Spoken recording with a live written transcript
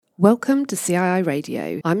Welcome to CII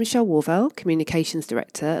Radio. I'm Michelle Warvell, Communications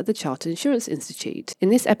Director at the Chartered Insurance Institute. In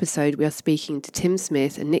this episode, we are speaking to Tim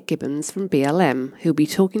Smith and Nick Gibbons from BLM, who will be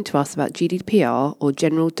talking to us about GDPR, or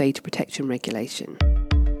General Data Protection Regulation.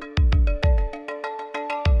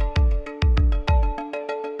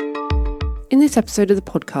 In this episode of the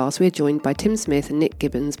podcast, we are joined by Tim Smith and Nick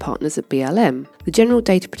Gibbons, partners at BLM. The General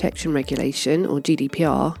Data Protection Regulation, or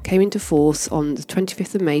GDPR, came into force on the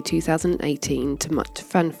 25th of May 2018 to much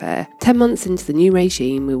fanfare. 10 months into the new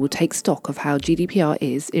regime, we will take stock of how GDPR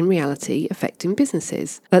is, in reality, affecting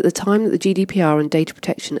businesses. At the time that the GDPR and Data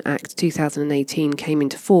Protection Act 2018 came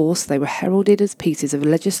into force, they were heralded as pieces of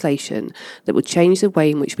legislation that would change the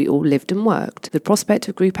way in which we all lived and worked. The prospect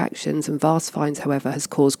of group actions and vast fines, however, has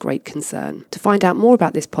caused great concern. To find out more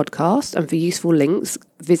about this podcast and for useful links,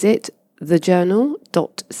 visit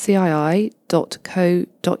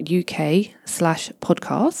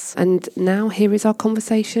thejournal.cii.co.uk/podcasts. And now here is our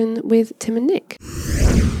conversation with Tim and Nick.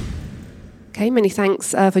 Okay, many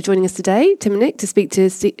thanks for joining us today, Tim and Nick, to speak to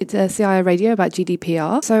CII Radio about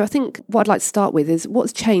GDPR. So I think what I'd like to start with is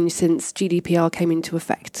what's changed since GDPR came into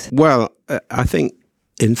effect? Well, I think,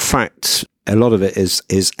 in fact, a lot of it is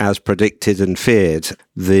as predicted and feared.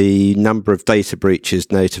 The number of data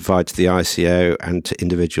breaches notified to the ICO and to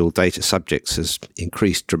individual data subjects has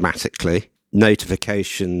increased dramatically.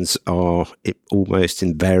 Notifications are almost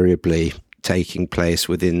invariably taking place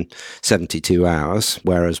within 72 hours,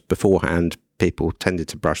 whereas beforehand people tended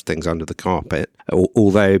to brush things under the carpet.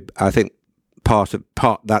 Although I think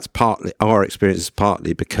that's partly our experience is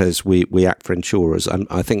partly because we act for insurers, and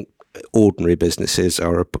I think ordinary businesses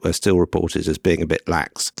are still reported as being a bit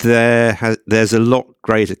lax. There's a lot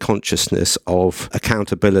greater consciousness of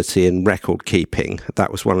accountability and record keeping.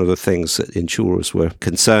 That was one of the things that insurers were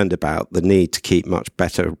concerned about, the need to keep much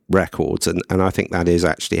better records, and I think that is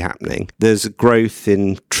actually happening. There's a growth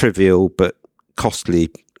in trivial but costly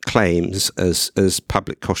claims as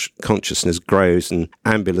public consciousness grows and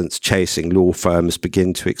ambulance chasing law firms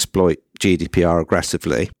begin to exploit GDPR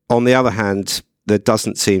aggressively. On the other hand, there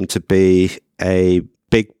doesn't seem to be a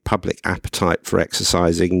big public appetite for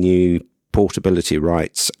exercising new portability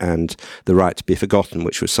rights and the right to be forgotten,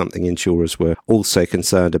 which was something insurers were also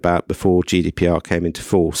concerned about before GDPR came into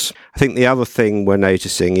force. I think the other thing we're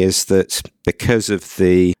noticing is that because of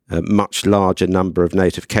the much larger number of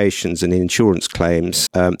notifications and insurance claims,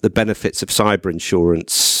 the benefits of cyber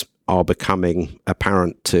insurance are becoming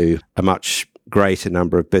apparent to a much greater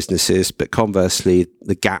number of businesses, but conversely,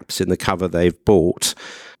 the gaps in the cover they've bought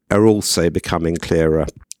are also becoming clearer.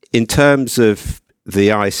 In terms of the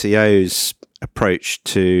ICO's approach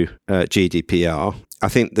to GDPR, I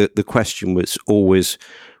think that the question was always,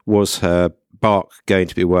 was her bark going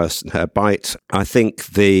to be worse than her bite? I think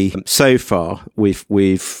so far we've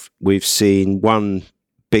seen one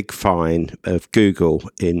big fine of Google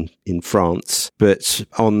in France, but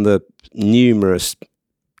on the numerous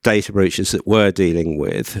data breaches that we're dealing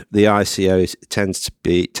with, the ICO tends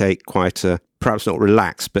to take quite a, perhaps not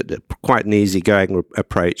relaxed, but quite an easygoing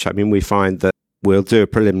approach. I mean, we find that we'll do a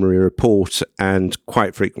preliminary report, and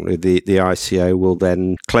quite frequently the ICO will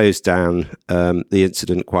then close down the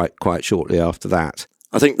incident quite shortly after that.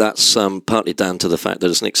 I think that's partly down to the fact that,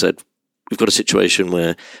 as Nick said, we've got a situation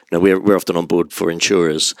where we're often on board for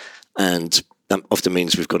insurers, and that often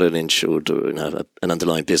means we've got an insured or an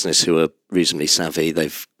underlying business who are reasonably savvy.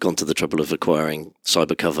 They've gone to the trouble of acquiring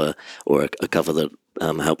cyber cover or a cover that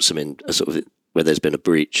helps them in a sort of where there's been a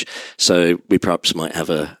breach. So we perhaps might have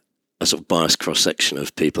a sort of biased cross-section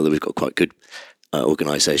of people that we've got quite good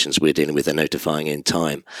organisations we're dealing with, they're notifying in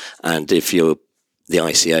time. And if you're the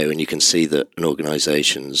ICO and you can see that an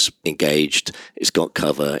organisation's engaged, it's got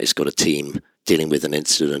cover, it's got a team dealing with an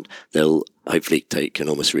incident, they'll hopefully take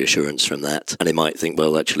enormous reassurance from that. And they might think,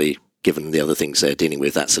 well, actually, given the other things they're dealing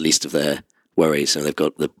with, that's the least of their worries. And they've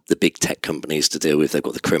got the big tech companies to deal with. They've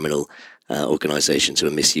got the criminal organisations who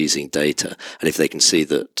are misusing data. And if they can see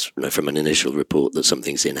that from an initial report that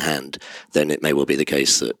something's in hand, then it may well be the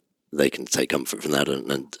case that they can take comfort from that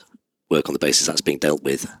and work on the basis that's being dealt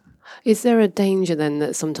with. Is there a danger then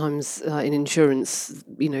that sometimes in insurance,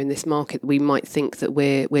 in this market, we might think that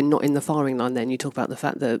we're not in the firing line? Then you talk about the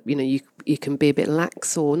fact that you can be a bit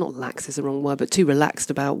lax, or not lax is the wrong word, but too relaxed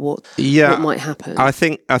about what might happen. I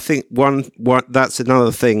think one that's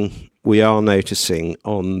another thing we are noticing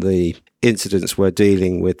on the incidents we're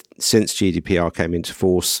dealing with since GDPR came into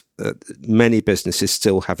force. Many businesses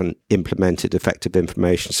still haven't implemented effective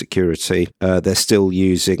information security. They're still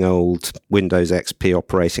using old Windows XP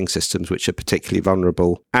operating systems, which are particularly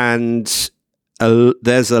vulnerable. And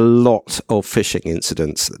there's a lot of phishing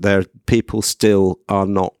incidents. People still are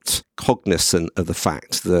not cognizant of the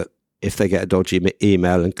fact that if they get a dodgy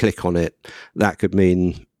email and click on it, that could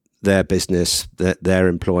mean their business, their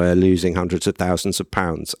employer losing hundreds of thousands of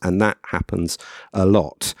pounds. And that happens a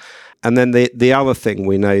lot. And then the other thing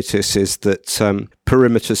we notice is that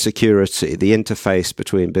perimeter security, the interface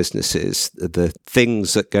between businesses, the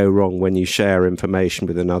things that go wrong when you share information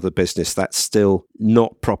with another business, that's still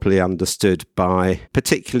not properly understood by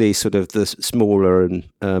particularly sort of the smaller and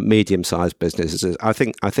medium-sized businesses. I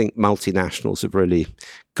think multinationals have really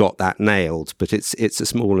got that nailed, but it's the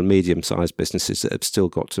small and medium-sized businesses that have still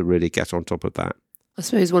got to really get on top of that. I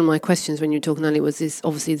suppose one of my questions when you were talking earlier was this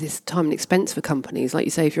time and expense for companies. Like you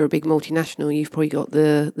say, if you're a big multinational, you've probably got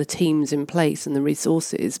the teams in place and the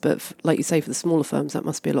resources. But like you say, for the smaller firms, that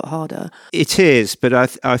must be a lot harder. It is, but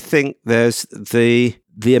I think there's the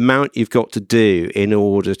amount you've got to do in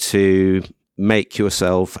order to make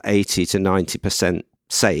yourself 80 to 90%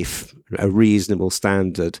 safe, a reasonable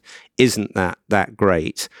standard, isn't that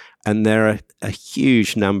great. And there are a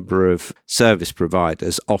huge number of service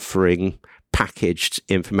providers offering packaged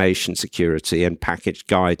information security and packaged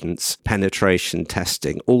guidance, penetration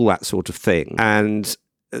testing, all that sort of thing. And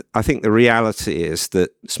I think the reality is that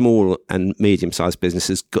small and medium-sized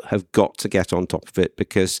businesses have got to get on top of it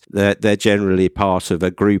because they're generally part of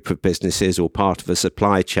a group of businesses or part of a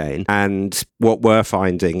supply chain. And what we're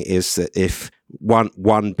finding is that if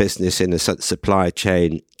one business in a supply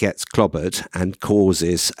chain gets clobbered and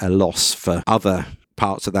causes a loss for other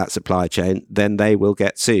parts of that supply chain, then they will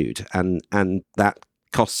get sued, and that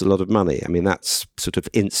costs a lot of money. I mean, that's sort of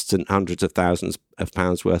instant hundreds of thousands of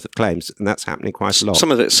pounds worth of claims, and that's happening quite a lot.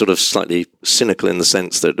 Some of it's sort of slightly cynical in the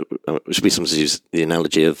sense that we sometimes use the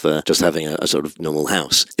analogy of just having a sort of normal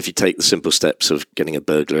house. If you take the simple steps of getting a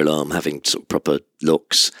burglar alarm, having sort of proper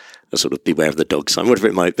locks, a sort of beware of the dog sign, whatever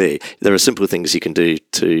it might be, there are simple things you can do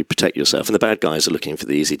to protect yourself. And the bad guys are looking for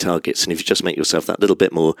the easy targets. And if you just make yourself that little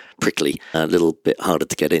bit more prickly, a little bit harder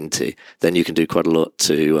to get into, then you can do quite a lot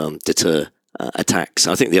to deter attacks.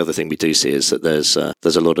 I think the other thing we do see is that there's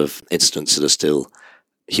a lot of incidents that are still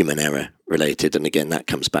human error related, and again that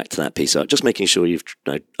comes back to that piece of just making sure you've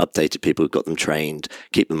updated people, got them trained,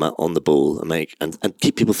 keep them on the ball, and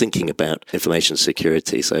keep people thinking about information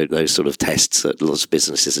security. So those sort of tests that lots of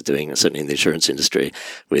businesses are doing, certainly in the insurance industry,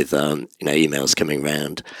 with emails coming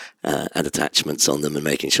around and attachments on them, and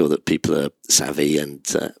making sure that people are savvy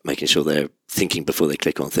and making sure they're thinking before they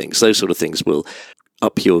click on things. Those sort of things will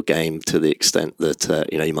up your game to the extent that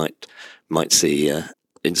you might see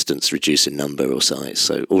instance reduce in number or size.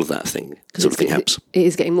 So all of that thing helps. It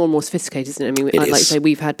is getting more and more sophisticated, isn't it? I mean, like you say,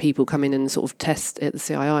 we've had people come in and sort of test at the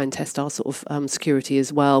CII and test our sort of security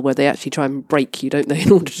as well, where they actually try and break you, don't they,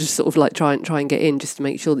 in order to just sort of like try and get in, just to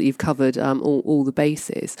make sure that you've covered all the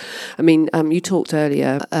bases. I mean, you talked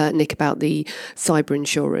earlier, Nick, about the cyber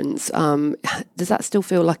insurance. Does that still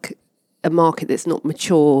feel like a market that's not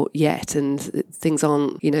mature yet, and things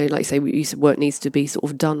aren't, like you say, work needs to be sort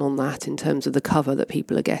of done on that in terms of the cover that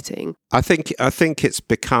people are getting? I think it's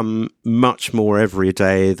become much more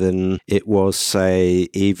everyday than it was, say,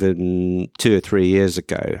 even 2 or 3 years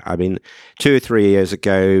ago. I mean, 2 or 3 years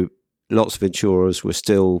ago, lots of insurers were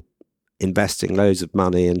still investing loads of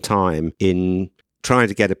money and time in trying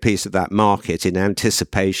to get a piece of that market in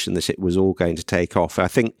anticipation that it was all going to take off. I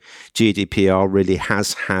think GDPR really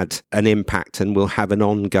has had an impact and will have an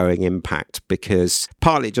ongoing impact,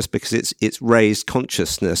 partly because it's raised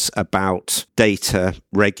consciousness about data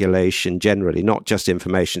regulation generally, not just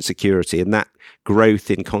information security. And that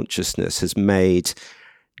growth in consciousness has made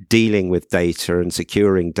dealing with data and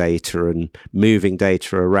securing data and moving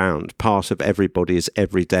data around part of everybody's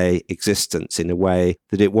everyday existence in a way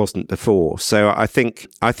that it wasn't before. So I think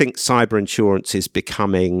cyber insurance is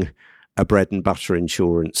becoming a bread and butter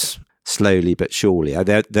insurance slowly but surely.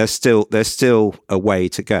 There's still a way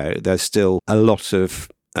to go. There's still a lot of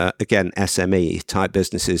again, SME type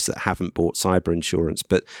businesses that haven't bought cyber insurance.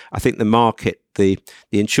 But I think the market, the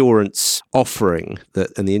insurance offering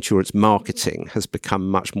and the insurance marketing has become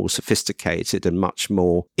much more sophisticated and much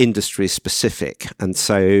more industry specific. And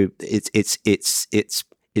so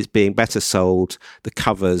it's being better sold. The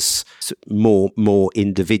covers more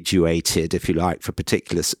individuated, if you like, for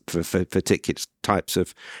particular types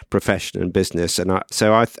of profession and business. And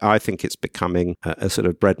I think it's becoming a sort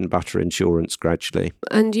of bread and butter insurance gradually.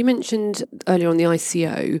 And you mentioned earlier on the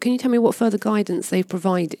ICO. Can you tell me what further guidance they've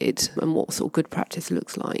provided and what sort of good practice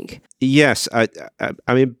looks like? Yes, I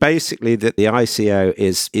mean basically that the ICO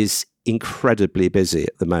is incredibly busy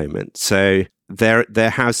at the moment. So there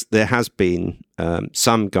has been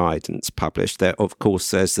some guidance published. There, of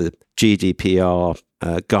course, there's the GDPR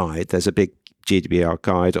guide. There's a big GDPR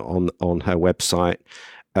guide on her website.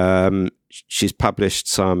 She's published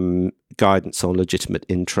some guidance on legitimate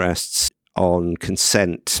interests, on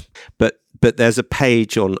consent, but there's a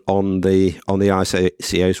page on the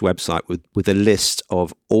ICO's website with a list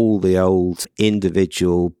of all the old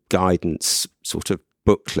individual guidance sort of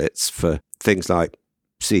booklets for things like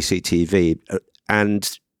CCTV,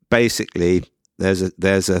 and basically there's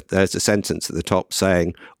a sentence at the top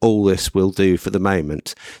saying all this will do for the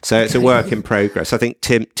moment. So it's a work in progress. I think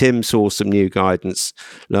Tim saw some new guidance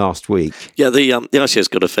last week. Yeah, the ICO's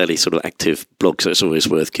got a fairly sort of active blog, so it's always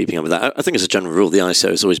worth keeping up with that. I think as a general rule, the ICO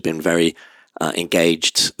has always been very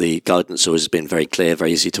engaged. The guidance always been very clear,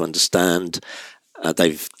 very easy to understand.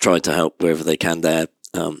 They've tried to help wherever they can. Their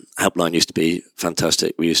helpline used to be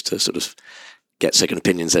fantastic. We used to sort of get second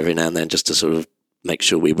opinions every now and then just to sort of make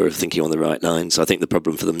sure we were thinking on the right lines. I think the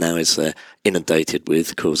problem for them now is they're inundated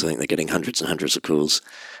with calls. I think they're getting hundreds and hundreds of calls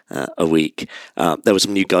a week. There was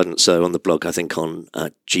some new guidance on the blog, I think, on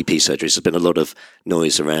GP surgeries. There's been a lot of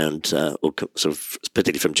noise around, or sort of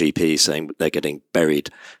particularly from GPs, saying they're getting buried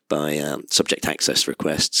by subject access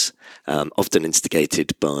requests, often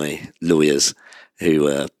instigated by lawyers who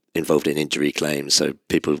are involved in injury claims. So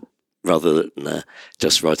people, rather than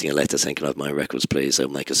just writing a letter saying, "Can I have my records, please?" they'll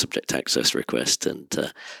make a subject access request. And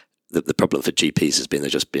the problem for GPs has been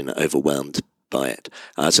they've just been overwhelmed by it.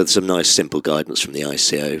 So there's some nice, simple guidance from the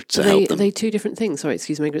ICO to help them. Are they two different things? Sorry,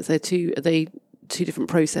 excuse me, Margaret. Are they two different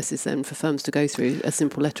processes then for firms to go through, a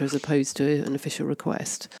simple letter as opposed to an official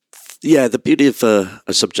request? Yeah, the beauty of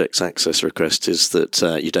a subject access request is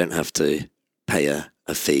that you don't have to pay a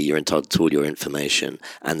fee. You're entitled to all your information,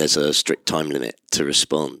 and there's a strict time limit to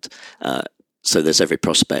respond. So there's every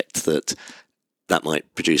prospect that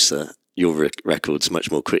might produce your records much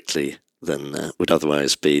more quickly than would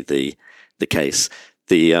otherwise be the case.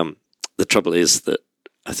 The trouble is that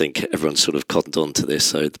I think everyone's sort of cottoned on to this,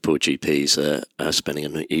 so the poor GPs are spending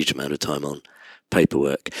a huge amount of time on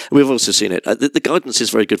paperwork. We've also seen it. The guidance is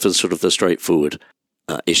very good for sort of the straightforward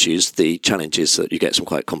issues. The challenge is that you get some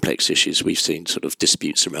quite complex issues. We've seen sort of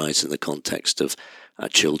disputes arise in the context of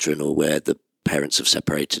children, or where the parents have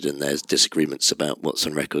separated and there's disagreements about what's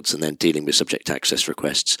on records, and then dealing with subject access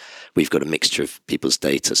requests. We've got a mixture of people's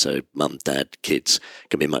data, so mum, dad, kids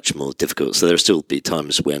can be much more difficult. So there'll still be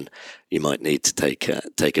times when you might need to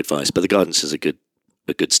take advice, but the guidance is a good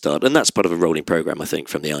start, and that's part of a rolling program, I think,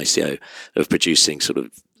 from the ICO of producing sort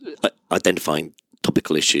of identifying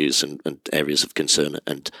topical issues and areas of concern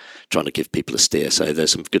and trying to give people a steer. So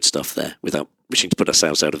there's some good stuff there without wishing to put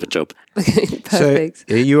ourselves out of a job. Perfect.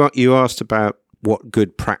 So you asked about what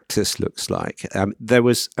good practice looks like. There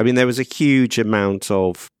was a huge amount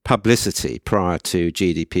of publicity prior to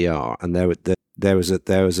GDPR, and there was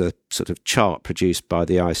a sort of chart produced by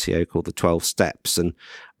the ICO called the 12 Steps, and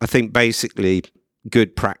I think basically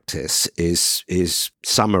good practice is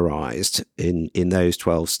summarized in those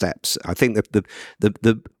 12 steps. I think that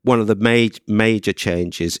the one of the major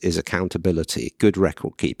changes is accountability, good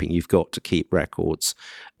record keeping. You've got to keep records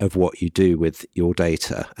of what you do with your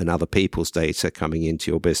data and other people's data coming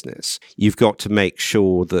into your business. You've got to make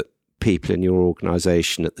sure that people in your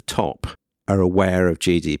organization at the top are aware of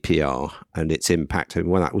GDPR and its impact.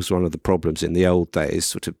 And that was one of the problems in the old days,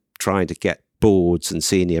 sort of trying to get boards and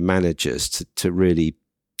senior managers to really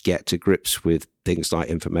get to grips with things like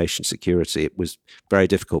information security. It was very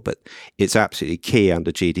difficult, but it's absolutely key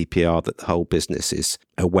under GDPR that the whole business is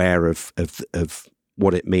aware of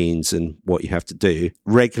what it means and what you have to do.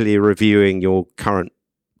 Regularly reviewing your current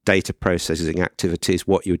data processing activities,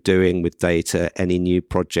 what you're doing with data, any new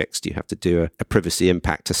projects. Do you have to do a privacy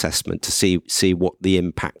impact assessment to see what the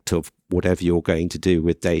impact of whatever you're going to do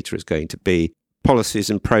with data is going to be?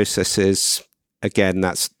 Policies and processes. Again,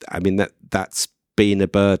 that's been a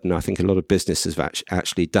burden. I think a lot of businesses have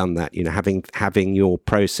actually done that. You know, having your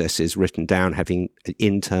processes written down, having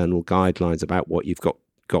internal guidelines about what you've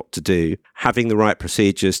got to do, having the right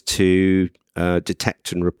procedures to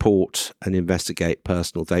detect and report and investigate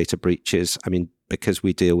personal data breaches. I mean, because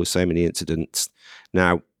we deal with so many incidents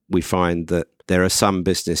now, we find that there are some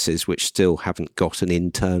businesses which still haven't got an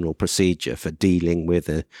internal procedure for dealing with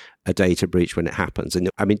a data breach when it happens. And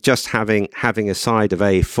I mean, just having a side of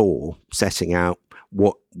A4 setting out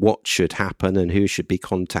what should happen and who should be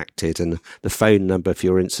contacted and the phone number for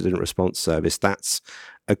your incident response service, that's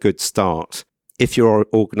a good start. If your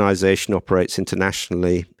organization operates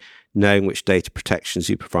internationally, knowing which data protection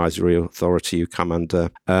supervisory authority you come under.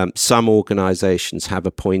 Some organisations have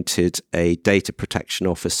appointed a data protection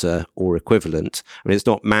officer or equivalent. I mean, it's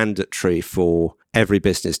not mandatory for every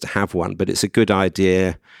business to have one, but it's a good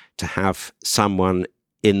idea to have someone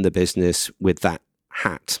in the business with that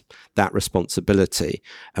hat, that responsibility.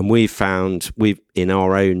 And in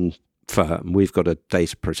our own firm, we've got a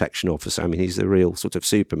data protection officer. I mean, he's the real sort of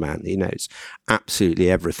Superman. He knows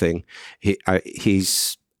absolutely everything.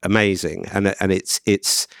 He's amazing, and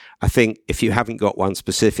it's. I think if you haven't got one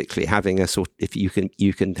specifically, if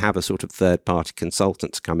you can have a sort of third party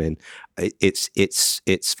consultant to come in,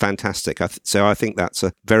 it's fantastic. So I think that's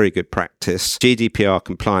a very good practice. GDPR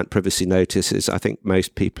compliant privacy notices. I think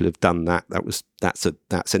most people have done that.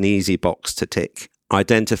 That's an easy box to tick.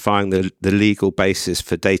 Identifying the legal basis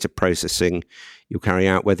for data processing you'll carry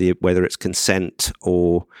out, whether it's consent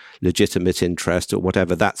or legitimate interest or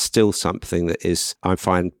whatever, that's still something that I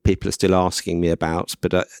find people are still asking me about.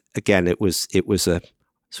 But again, it was a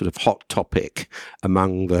sort of hot topic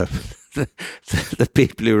among the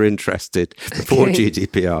people who are interested before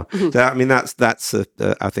GDPR. Mm-hmm. So I mean, that's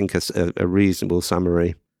I think a reasonable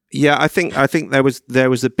summary. Yeah, I think there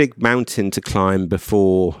was a big mountain to climb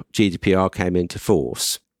before GDPR came into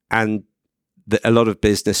force, and a lot of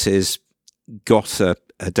businesses got a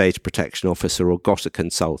data protection officer or got a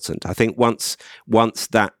consultant. I think once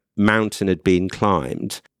that mountain had been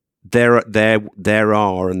climbed, there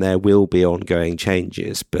are and there will be ongoing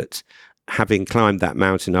changes. But having climbed that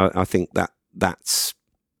mountain, I think that's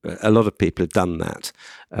a lot of people have done that.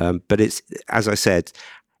 But it's, as I said,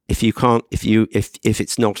 if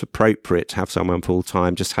it's not appropriate to have someone full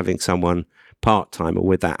time, just having someone part time or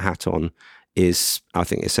with that hat on is, I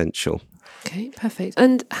think, essential. Okay, perfect.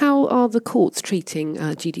 And how are the courts treating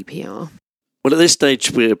GDPR? Well, at this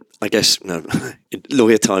stage,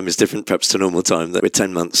 lawyer time is different perhaps to normal time. That we're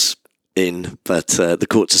 10 months in, but the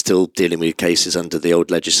courts are still dealing with cases under the old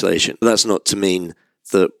legislation. That's not to mean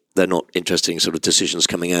that they're not interesting sort of decisions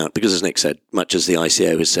coming out, because as Nick said, much as the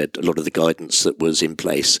ICO has said, a lot of the guidance that was in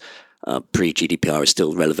place pre-GDPR is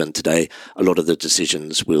still relevant today. A lot of the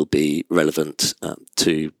decisions will be relevant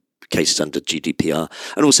to cases under GDPR,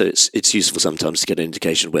 and also it's useful sometimes to get an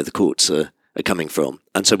indication of where the courts are coming from.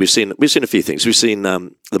 And so we've seen a few things. We've seen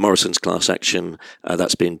the Morrisons class action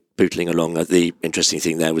that's been bootling along. The interesting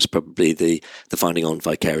thing there was probably the finding on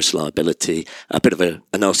vicarious liability, a bit of a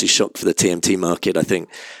nasty shock for the TMT market. I think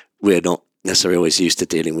we're not necessarily always used to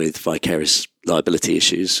dealing with vicarious liability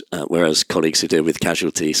issues, whereas colleagues who deal with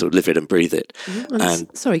casualty sort of live it and breathe it.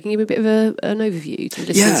 And sorry, can you give me a bit of an overview to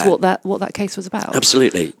listeners what that case was about?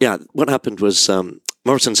 Absolutely. Yeah. What happened was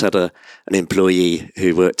Morrisons had an employee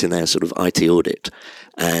who worked in their sort of IT audit,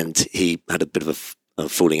 and he had a bit of a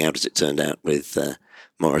falling out, as it turned out, with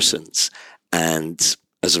Morrisons. And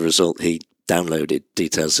as a result, he downloaded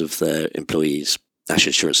details of their employees' national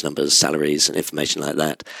insurance numbers, salaries, and information like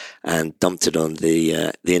that, and dumped it on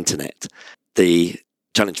the internet. The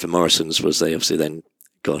challenge for Morrisons was they obviously then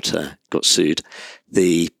got sued.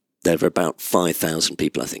 There were about 5,000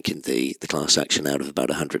 people, I think, in the class action out of about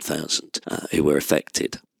 100,000 who were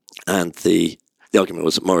affected. And the argument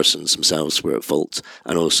was that Morrisons themselves were at fault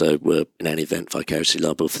and also were, in any event, vicariously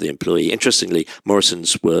liable for the employee. Interestingly,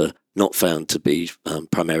 Morrisons were not found to be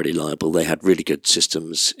primarily liable. They had really good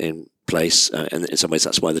systems in place, and in some ways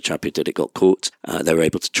that's why the chap who did it got caught. They were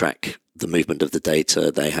able to track the movement of the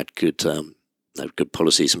data. They had good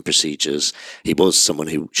policies and procedures. He was someone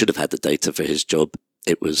who should have had the data for his job.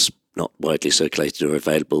 It was not widely circulated or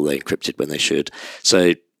available. They encrypted when they should.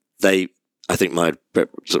 So I think my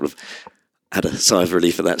sort of had a sigh of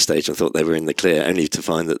relief at that stage and thought they were in the clear, only to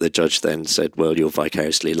find that the judge then said, well, you're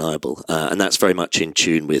vicariously liable. And that's very much in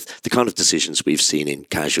tune with the kind of decisions we've seen in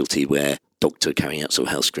casualty, where doctor carrying out sort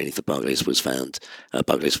of health screening for Barclays was found.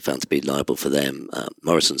 Barclays were found to be liable for them.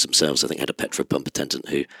 Morrisons themselves, I think, had a petrol pump attendant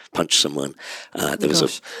who punched someone. I think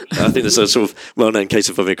there's a sort of well-known case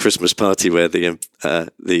involving a Christmas party where the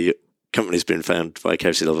company's been found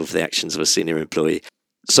vicariously liable for the actions of a senior employee.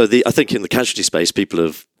 So I think in the casualty space, people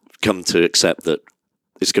have come to accept that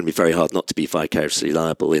it's going to be very hard not to be vicariously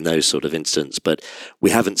liable in those sort of instances. But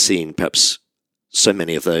we haven't seen perhaps so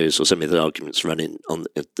many of those, or so many of the arguments running on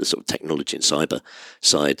the sort of technology and cyber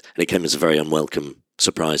side. And it came as a very unwelcome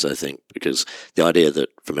surprise, I think, because the idea that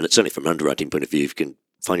certainly from an underwriting point of view, you can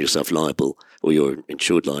find yourself liable or you're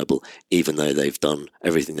insured liable, even though they've done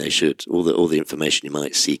everything they should. All the information you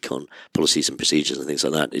might seek on policies and procedures and things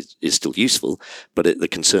like that is still useful, but the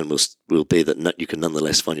concern will be that you can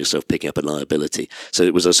nonetheless find yourself picking up a liability. So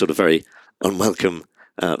it was a sort of very unwelcome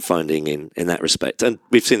finding in that respect. And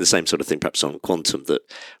we've seen the same sort of thing perhaps on quantum, that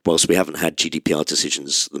whilst we haven't had GDPR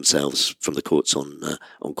decisions themselves from the courts on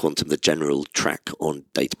quantum, the general track on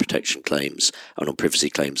data protection claims and on privacy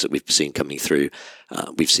claims that we've seen coming through,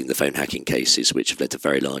 we've seen the phone hacking cases, which have led to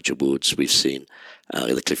very large awards. We've seen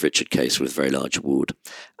the Cliff Richard case with a very large award.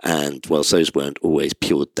 And whilst those weren't always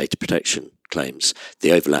pure data protection claims,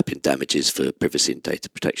 the overlap in damages for privacy and data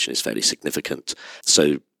protection is fairly significant.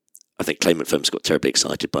 So I think claimant firms got terribly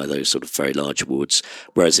excited by those sort of very large awards,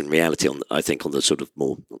 whereas in reality, I think on the sort of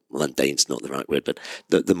more mundane's not the right word, but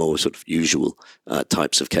the more sort of usual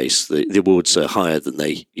types of case, the awards are higher than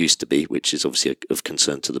they used to be, which is obviously of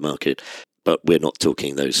concern to the market. But we're not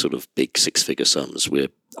talking those sort of big six-figure sums.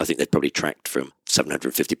 I think they've probably tracked from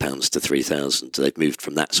 £750 to £3,000. They've moved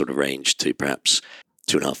from that sort of range to perhaps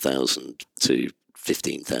 £2,500 to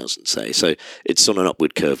 £15,000, say. So it's on an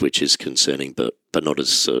upward curve, which is concerning, but not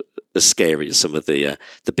as scary as some of the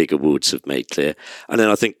big awards have made clear. And then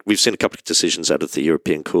I think we've seen a couple of decisions out of the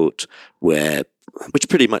European Court which are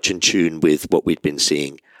pretty much in tune with what we'd been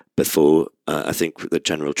seeing before. I think the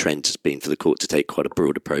general trend has been for the court to take quite a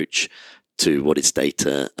broad approach to what is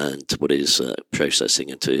data and to what is processing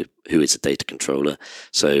and to who is a data controller.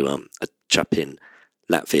 So a chap in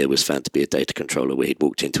Latvia was found to be a data controller where he'd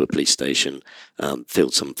walked into a police station,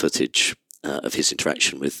 filmed some footage of his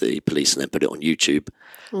interaction with the police and then put it on YouTube.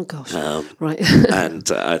 Oh, gosh. Right. And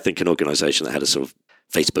I think an organisation that had a sort of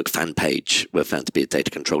Facebook fan page were found to be a data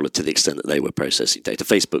controller to the extent that they were processing data.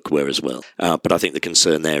 Facebook were as well. But I think the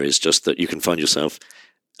concern there is just that you can find yourself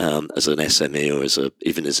as an SME or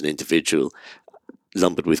even as an individual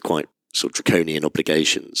lumbered with quite sort of draconian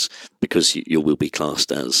obligations because you will be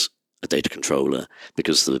classed as a data controller,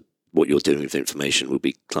 because what you're doing with the information will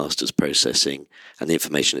be classed as processing and the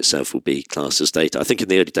information itself will be classed as data. I think in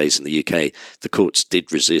the early days in the UK, the courts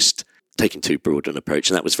did resist taking too broad an approach,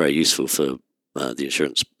 and that was very useful for the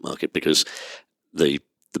insurance market, because the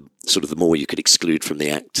more you could exclude from the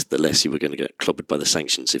Act, the less you were going to get clobbered by the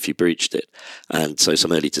sanctions if you breached it. And so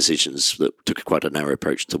some early decisions that took quite a narrow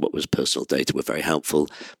approach to what was personal data were very helpful,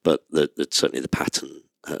 but certainly the pattern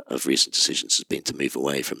of recent decisions has been to move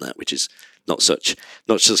away from that, which is not such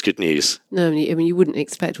good news. No, I mean, you wouldn't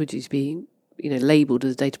expect, would you, to be labelled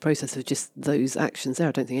as a data processor for just those actions there.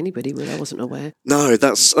 I don't think anybody would. I wasn't aware. No,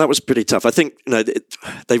 that was pretty tough. I think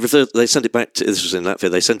they sent it back to, this was in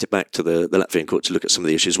Latvia, they sent it back to the Latvian court to look at some of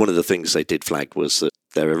the issues. One of the things they did flag was that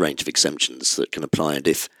there are a range of exemptions that can apply, and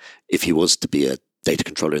if he was to be a data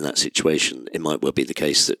controller in that situation, it might well be the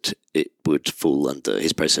case that it would fall under,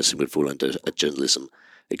 his processing would fall under a journalism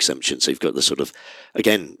exemption. So you've got the sort of,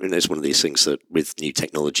 again, it's one of these things that with new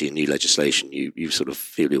technology and new legislation, you sort of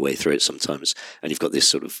feel your way through it sometimes. And you've got this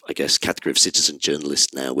sort of, I guess, category of citizen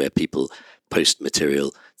journalist now where people post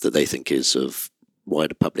material that they think is of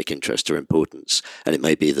wider public interest or importance. And it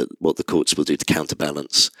may be that what the courts will do to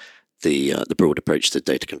counterbalance the broad approach to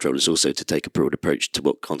data control is also to take a broad approach to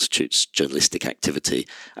what constitutes journalistic activity.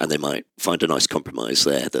 And they might find a nice compromise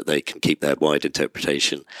there that they can keep their wide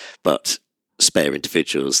interpretation, but spare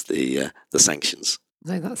individuals the sanctions.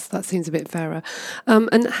 No, that seems a bit fairer.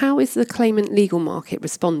 And how is the claimant legal market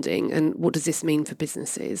responding, and what does this mean for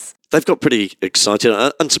businesses? They've got pretty excited,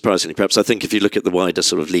 unsurprisingly perhaps. I think if you look at the wider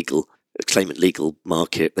sort of claimant legal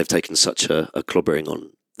market, they've taken such a clobbering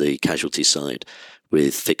on the casualty side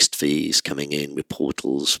with fixed fees coming in, with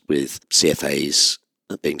portals, with CFAs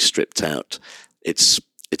being stripped out. It's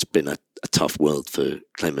been a tough world for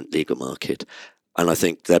claimant legal market. And I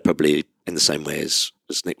think they're probably in the same way as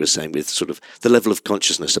Nick was saying, with sort of the level of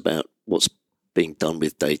consciousness about what's being done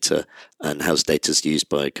with data and how data's used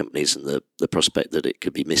by companies and the prospect that it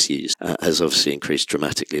could be misused has obviously increased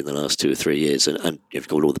dramatically in the last 2 or 3 years. And you've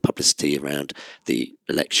got all the publicity around the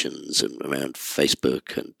elections and around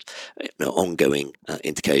Facebook and ongoing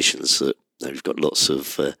indications that we've got lots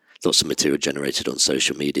of material generated on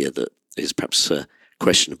social media that is perhaps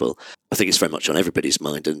questionable. I think it's very much on everybody's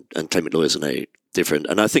mind, and claimant lawyers are no different.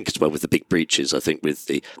 And I think as well with the big breaches, I think with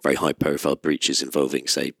the very high-profile breaches involving,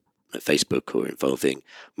 say, Facebook or involving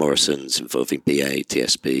Morrison's, involving BA,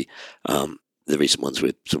 TSB, the recent ones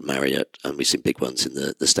with sort of Marriott, and we've seen big ones in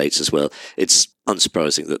the States as well. It's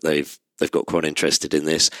unsurprising that they've got quite interested in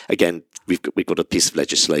this. Again, we've got a piece of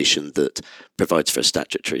legislation that provides for a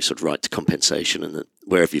statutory sort of right to compensation, and that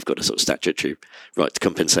wherever you've got a sort of statutory right to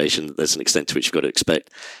compensation, there's an extent to which you've got to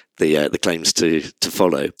expect the claims to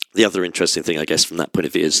follow. The other interesting thing, I guess, from that point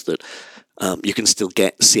of view is that you can still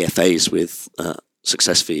get CFAs with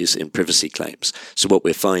success fees in privacy claims. So what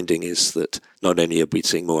we're finding is that not only are we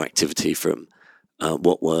seeing more activity from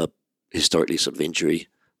what were historically sort of injury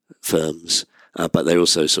firms but they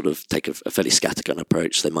also sort of take a fairly scattergun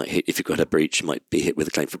approach. They might hit, if you've got a breach, you might be hit with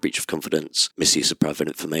a claim for breach of confidence, misuse of private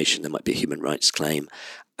information. There might be a human rights claim,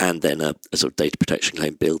 and then a sort of data protection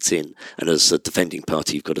claim built in. And as a defending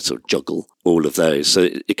party, you've got to sort of juggle all of those. So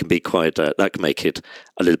it can be quite, that can make it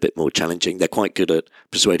a little bit more challenging. They're quite good at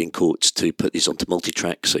persuading courts to put these onto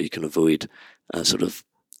multi-track so you can avoid sort of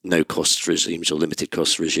no-cost regimes or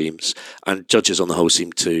limited-cost regimes. And judges on the whole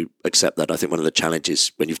seem to accept that. I think one of the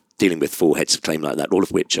challenges when you're dealing with 4 heads of claim like that, all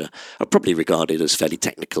of which are probably regarded as fairly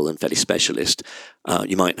technical and fairly specialist,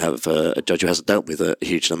 you might have a judge who hasn't dealt with a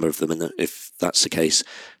huge number of them, and if that's the case,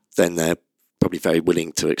 then they're probably very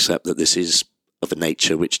willing to accept that this is of a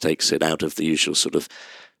nature which takes it out of the usual sort of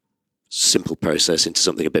simple process into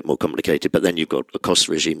something a bit more complicated. But then you've got a cost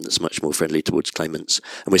regime that's much more friendly towards claimants,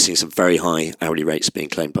 and we're seeing some very high hourly rates being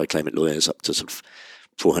claimed by claimant lawyers, up to sort of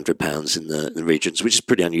 £400 in the regions, which is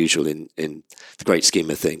pretty unusual in the great scheme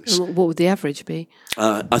of things. And what would the average be?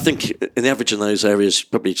 I think in the average in those areas,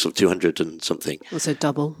 probably sort of 200 and something. Also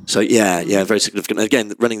double. So yeah, very significant.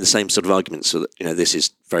 Again, running the same sort of arguments, so that this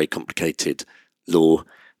is very complicated law.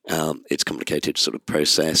 It's complicated sort of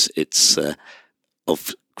process. It's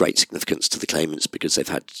of great significance to the claimants because they've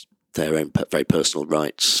had their own very personal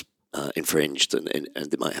rights infringed, and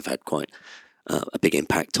they might have had quite a big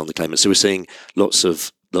impact on the claimants. So we're seeing lots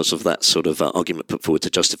of that sort of argument put forward to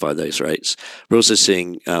justify those rates. We're also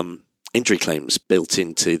seeing injury claims built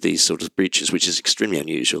into these sort of breaches, which is extremely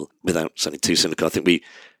unusual. Without sounding too cynical, I think we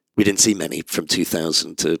didn't see many from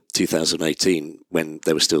 2000 to 2018 when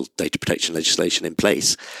there was still data protection legislation in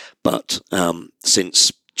place. But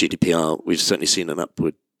since GDPR, we've certainly seen an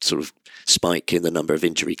upward sort of spike in the number of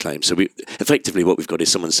injury claims. So effectively what we've got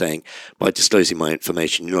is someone saying, by disclosing my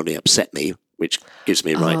information, you not only upset me, which gives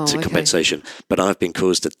me a right to compensation, but I've been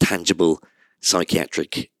caused a tangible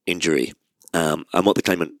psychiatric injury. And what the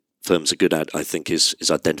claimant firms are good at, I think, is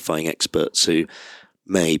identifying experts who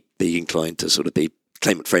may be inclined to sort of be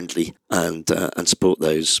claimant friendly and support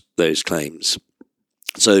those claims.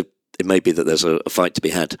 So it may be that there's a fight to be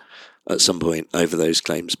had at some point over those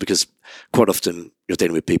claims, because quite often you're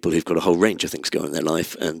dealing with people who've got a whole range of things going on in their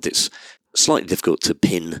life, and it's slightly difficult to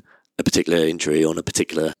pin a particular injury on a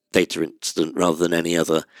particular data incident rather than any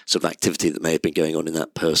other sort of activity that may have been going on in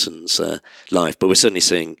that person's life. But we're certainly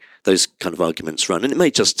seeing those kind of arguments run, and it may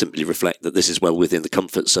just simply reflect that this is well within the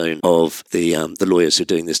comfort zone of the lawyers who are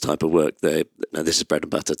doing this type of work. This is bread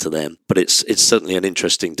and butter to them. But it's certainly an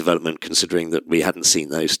interesting development, considering that we hadn't seen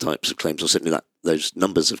those types of claims, or certainly those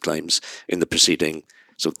numbers of claims, in the preceding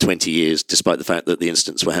sort of 20 years, despite the fact that the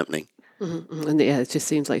incidents were happening. Mm-hmm. And yeah, it just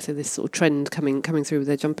seems like this sort of trend coming through.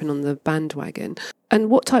 They're jumping on the bandwagon.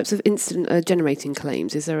 And what types of incident are generating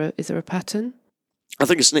claims? Is there a pattern? I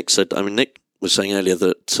think as Nick said. I mean, Nick was saying earlier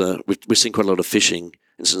that we're seeing quite a lot of phishing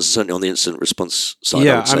incidents, certainly on the incident response side.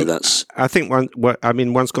 Yeah, I would say that's. I think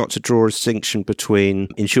one's got to draw a distinction between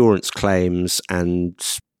insurance claims and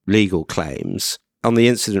legal claims. On the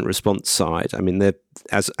incident response side, I mean,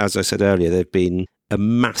 as I said earlier, there've been a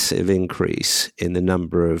massive increase in the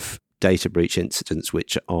number of data breach incidents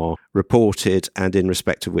which are reported and in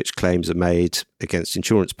respect of which claims are made against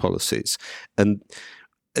insurance policies. And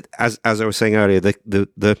as I was saying earlier,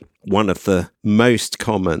 the one of the most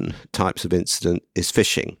common types of incident is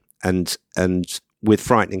phishing, and with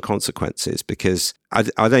frightening consequences, because I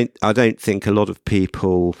don't think a lot of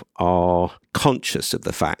people are conscious of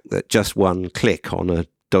the fact that just one click on a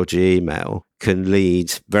dodgy email can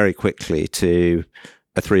lead very quickly to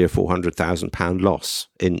a £300,000 or £400,000 loss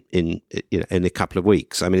in a couple of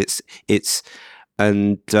weeks. I mean,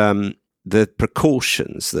 the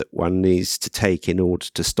precautions that one needs to take in order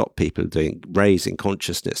to stop people raising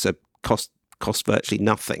consciousness cost virtually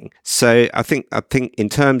nothing. So I think in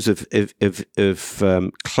terms of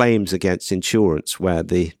claims against insurance, where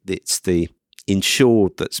it's the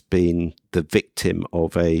insured that's been the victim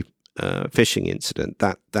of a phishing incident,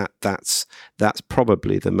 that's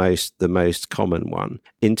probably the most common one.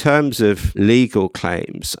 In terms of legal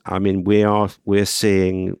claims, I mean, we're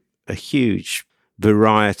seeing a huge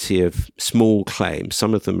variety of small claims.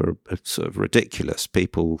 Some of them are sort of ridiculous.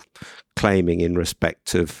 People claiming in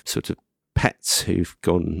respect of sort of pets who've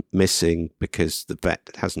gone missing because the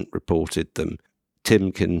vet hasn't reported them.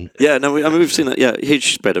 Tim can. Yeah, no, we've seen that. Yeah,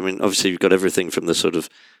 huge spread. I mean, obviously you've got everything from the sort of.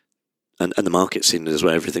 And the market scene as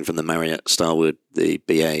well, everything from the Marriott, Starwood, the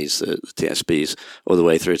BAs, the TSBs, all the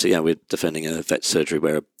way through to, we're defending a vet surgery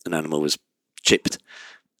where an animal was chipped,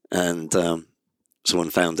 and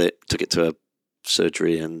someone found it, took it to a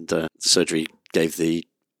surgery, and the surgery gave the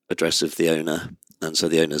address of the owner, and so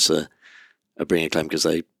the owners are bringing a claim because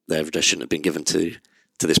their address shouldn't have been given to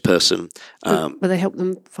this person. But they help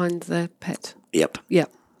them find their pet. Yep. Yeah.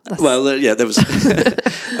 Well, there was.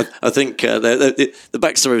 I think the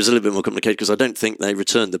backstory was a little bit more complicated because I don't think they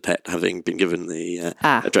returned the pet having been given the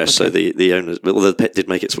address. Okay. So the owners, well, the pet did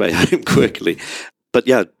make its way home quickly. But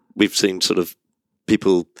yeah, we've seen sort of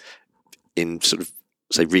people in sort of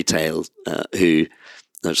say retail who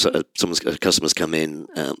customers come in.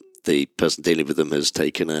 The person dealing with them has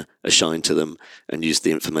taken a shine to them and used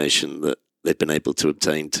the information that they've been able to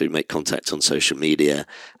obtain to make contact on social media.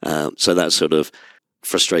 So that's sort of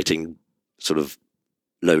frustrating sort of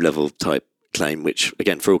low-level type claim, which,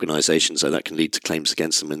 again, for organisations, so that can lead to claims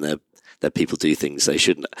against them and their people do things they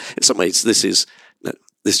shouldn't. In some ways, this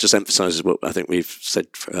just emphasises what I think we've said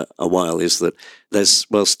for a while, is that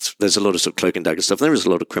whilst there's a lot of sort of cloak and dagger stuff, there is a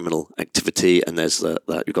lot of criminal activity, and there's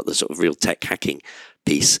you've got the sort of real tech hacking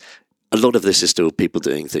piece. A lot of this is still people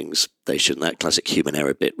doing things they shouldn't, that classic human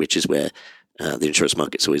error bit, which is where the insurance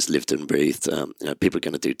market's always lived and breathed. People are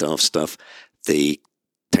going to do daft stuff. The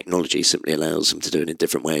technology simply allows them to do it in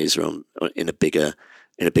different ways or in a bigger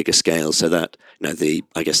scale. So that the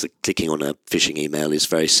clicking on a phishing email is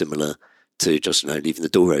very similar to just leaving the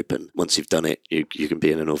door open. Once you've done it, you can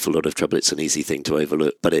be in an awful lot of trouble. It's an easy thing to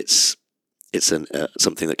overlook, but it's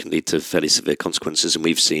something that can lead to fairly severe consequences. And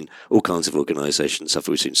we've seen all kinds of organisations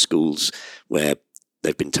suffer. We've seen schools where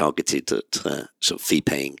they've been targeted at sort of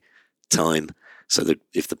fee-paying time. So that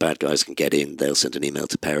if the bad guys can get in, they'll send an email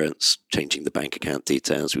to parents, changing the bank account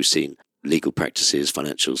details. We've seen legal practices,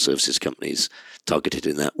 financial services companies targeted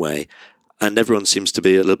in that way. And everyone seems to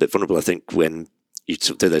be a little bit vulnerable. I think when you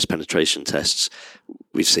sort of do those penetration tests,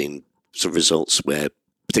 we've seen sort of results where,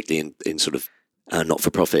 particularly in sort of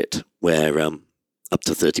not-for-profit, where up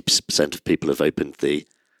to 30% of people have opened the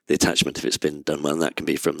attachment if it's been done well. And that can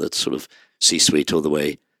be from the sort of C-suite all the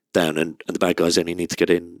way down, and the bad guys only need to get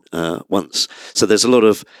in once. So there's a lot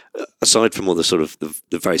of, aside from all the sort of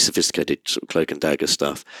the very sophisticated sort of cloak and dagger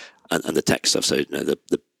stuff and the tech stuff, so the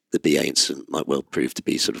BA incident might well prove to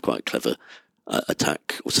be sort of quite a clever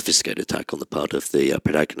attack or sophisticated attack on the part of the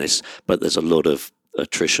protagonist, but there's a lot of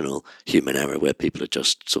attritional human error where people are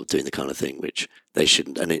just sort of doing the kind of thing which they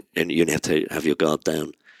shouldn't, and you only have to have your guard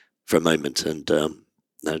down for a moment, and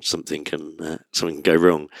something can go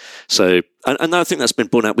wrong. So, and I think that's been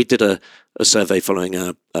borne out. We did a survey following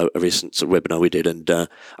a recent sort of webinar we did, and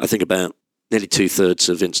I think about nearly 2/3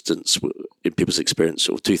 of incidents in people's experience,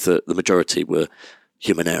 or 2/3, the majority were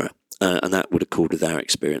human error, and that would accord with our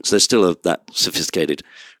experience. There's still that sophisticated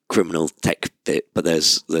criminal tech bit, but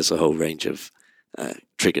there's a whole range of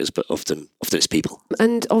triggers, but often it's people.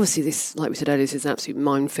 And obviously this, like we said earlier, is an absolute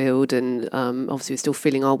minefield, and obviously we're still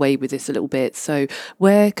feeling our way with this a little bit. So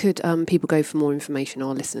where could people go for more information,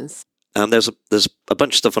 our listeners? There's a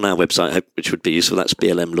bunch of stuff on our website which would be useful. That's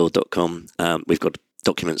blmlaw.com. We've got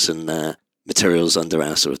documents and materials under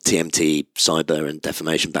our sort of TMT, cyber and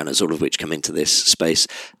defamation banners, all of which come into this space.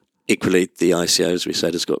 Equally, the ICO, as we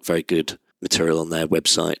said, has got very good material on their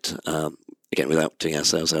website. Again, without doing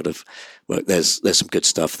ourselves out of work, there's some good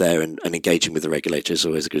stuff there, and engaging with the regulator is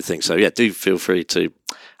always a good thing. So yeah, do feel free to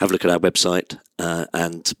have a look at our website,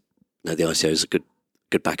 and the ICO is a good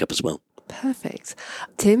backup as well. Perfect.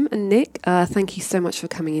 Tim and Nick, thank you so much for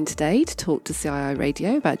coming in today to talk to CII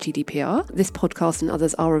Radio about GDPR. This podcast and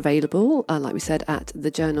others are available, like we said, at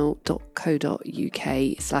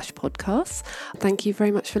thejournal.co.uk/podcasts. Thank you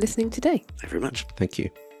very much for listening today. Thank you very much. Thank you.